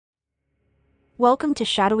Welcome to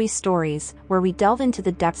Shadowy Stories, where we delve into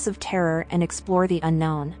the depths of terror and explore the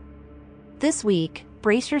unknown. This week,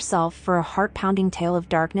 brace yourself for a heart-pounding tale of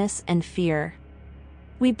darkness and fear.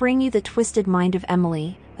 We bring you The Twisted Mind of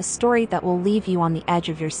Emily, a story that will leave you on the edge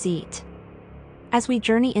of your seat. As we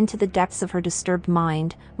journey into the depths of her disturbed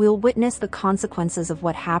mind, we'll witness the consequences of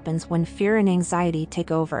what happens when fear and anxiety take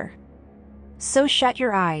over. So shut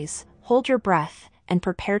your eyes, hold your breath, and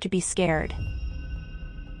prepare to be scared.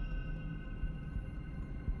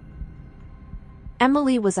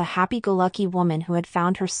 Emily was a happy-go-lucky woman who had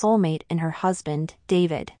found her soulmate in her husband,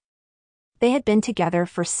 David. They had been together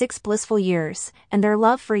for 6 blissful years, and their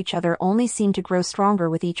love for each other only seemed to grow stronger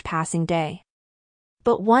with each passing day.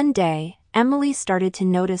 But one day, Emily started to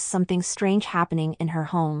notice something strange happening in her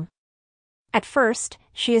home. At first,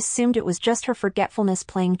 she assumed it was just her forgetfulness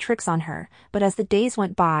playing tricks on her, but as the days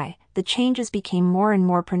went by, the changes became more and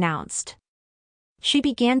more pronounced. She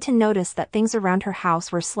began to notice that things around her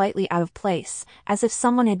house were slightly out of place, as if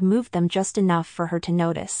someone had moved them just enough for her to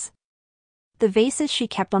notice. The vases she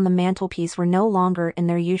kept on the mantelpiece were no longer in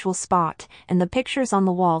their usual spot, and the pictures on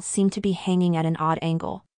the wall seemed to be hanging at an odd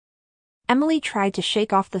angle. Emily tried to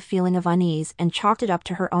shake off the feeling of unease and chalked it up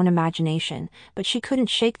to her own imagination, but she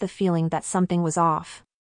couldn't shake the feeling that something was off.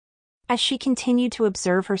 As she continued to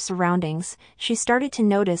observe her surroundings, she started to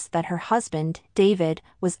notice that her husband, David,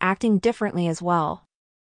 was acting differently as well.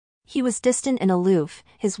 He was distant and aloof,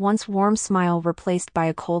 his once warm smile replaced by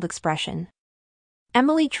a cold expression.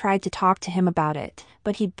 Emily tried to talk to him about it,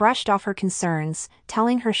 but he brushed off her concerns,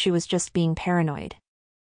 telling her she was just being paranoid.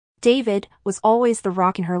 David was always the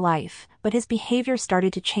rock in her life, but his behavior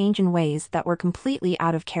started to change in ways that were completely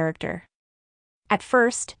out of character. At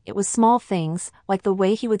first, it was small things, like the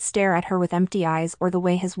way he would stare at her with empty eyes or the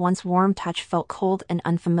way his once warm touch felt cold and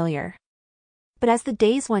unfamiliar. But as the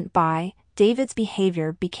days went by, David's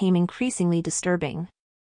behavior became increasingly disturbing.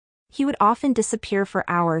 He would often disappear for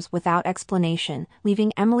hours without explanation,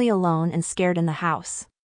 leaving Emily alone and scared in the house.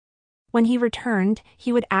 When he returned,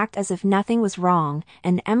 he would act as if nothing was wrong,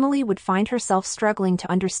 and Emily would find herself struggling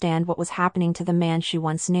to understand what was happening to the man she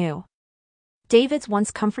once knew. David's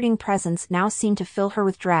once comforting presence now seemed to fill her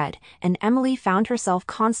with dread, and Emily found herself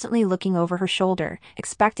constantly looking over her shoulder,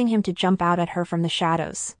 expecting him to jump out at her from the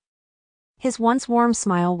shadows. His once warm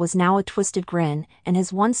smile was now a twisted grin, and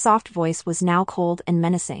his once soft voice was now cold and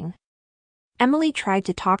menacing. Emily tried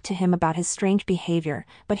to talk to him about his strange behavior,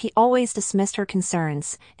 but he always dismissed her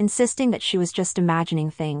concerns, insisting that she was just imagining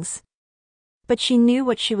things. But she knew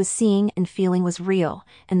what she was seeing and feeling was real,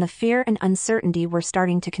 and the fear and uncertainty were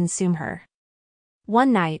starting to consume her.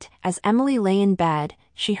 One night, as Emily lay in bed,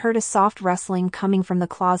 she heard a soft rustling coming from the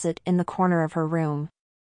closet in the corner of her room.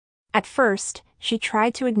 At first, she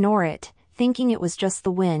tried to ignore it, thinking it was just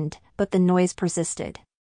the wind, but the noise persisted.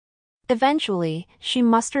 Eventually, she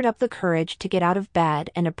mustered up the courage to get out of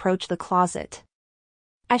bed and approach the closet.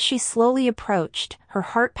 As she slowly approached, her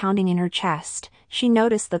heart pounding in her chest, she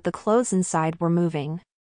noticed that the clothes inside were moving.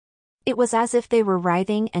 It was as if they were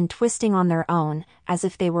writhing and twisting on their own, as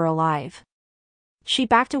if they were alive. She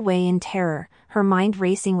backed away in terror, her mind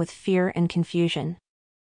racing with fear and confusion.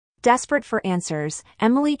 Desperate for answers,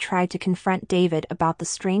 Emily tried to confront David about the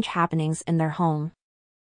strange happenings in their home.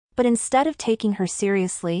 But instead of taking her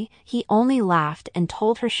seriously, he only laughed and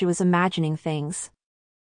told her she was imagining things.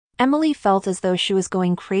 Emily felt as though she was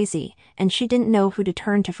going crazy, and she didn't know who to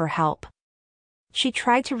turn to for help. She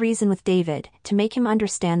tried to reason with David, to make him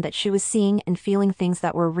understand that she was seeing and feeling things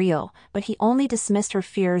that were real, but he only dismissed her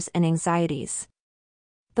fears and anxieties.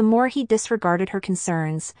 The more he disregarded her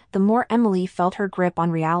concerns, the more Emily felt her grip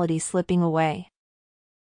on reality slipping away.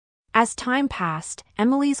 As time passed,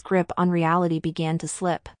 Emily's grip on reality began to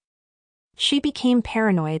slip. She became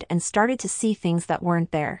paranoid and started to see things that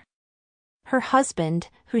weren't there. Her husband,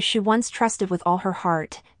 who she once trusted with all her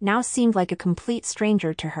heart, now seemed like a complete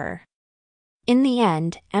stranger to her. In the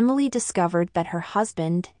end, Emily discovered that her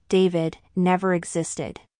husband, David, never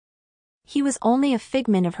existed. He was only a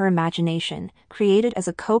figment of her imagination, created as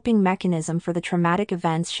a coping mechanism for the traumatic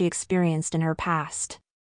events she experienced in her past.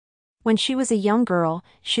 When she was a young girl,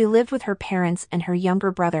 she lived with her parents and her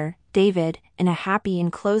younger brother, David, in a happy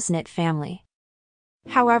and close-knit family.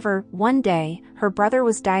 However, one day, her brother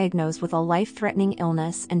was diagnosed with a life-threatening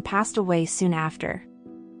illness and passed away soon after.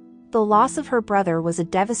 The loss of her brother was a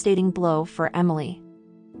devastating blow for Emily.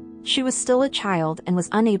 She was still a child and was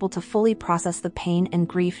unable to fully process the pain and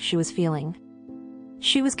grief she was feeling.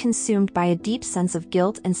 She was consumed by a deep sense of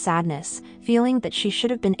guilt and sadness, feeling that she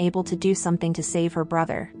should have been able to do something to save her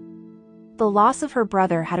brother. The loss of her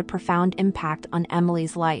brother had a profound impact on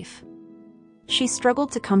Emily's life. She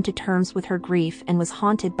struggled to come to terms with her grief and was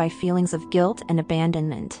haunted by feelings of guilt and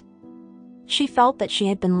abandonment. She felt that she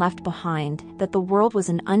had been left behind, that the world was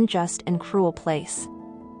an unjust and cruel place.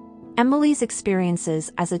 Emily's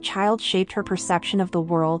experiences as a child shaped her perception of the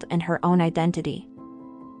world and her own identity.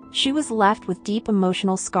 She was left with deep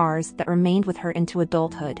emotional scars that remained with her into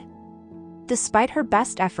adulthood. Despite her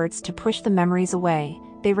best efforts to push the memories away,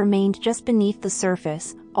 they remained just beneath the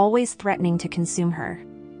surface, always threatening to consume her.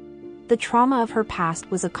 The trauma of her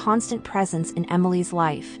past was a constant presence in Emily's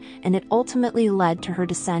life, and it ultimately led to her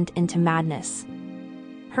descent into madness.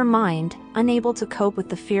 Her mind, unable to cope with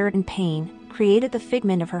the fear and pain, created the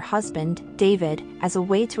figment of her husband, David, as a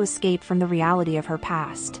way to escape from the reality of her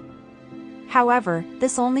past. However,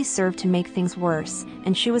 this only served to make things worse,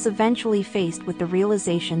 and she was eventually faced with the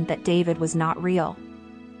realization that David was not real.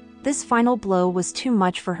 This final blow was too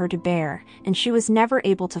much for her to bear, and she was never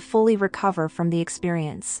able to fully recover from the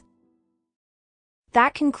experience.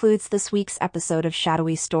 That concludes this week's episode of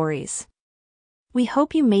Shadowy Stories. We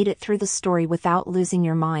hope you made it through the story without losing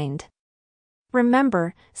your mind.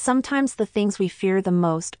 Remember, sometimes the things we fear the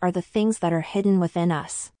most are the things that are hidden within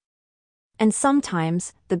us. And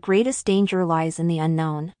sometimes, the greatest danger lies in the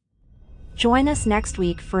unknown. Join us next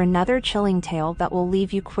week for another chilling tale that will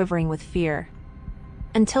leave you quivering with fear.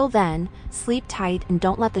 Until then, sleep tight and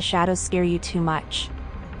don't let the shadows scare you too much.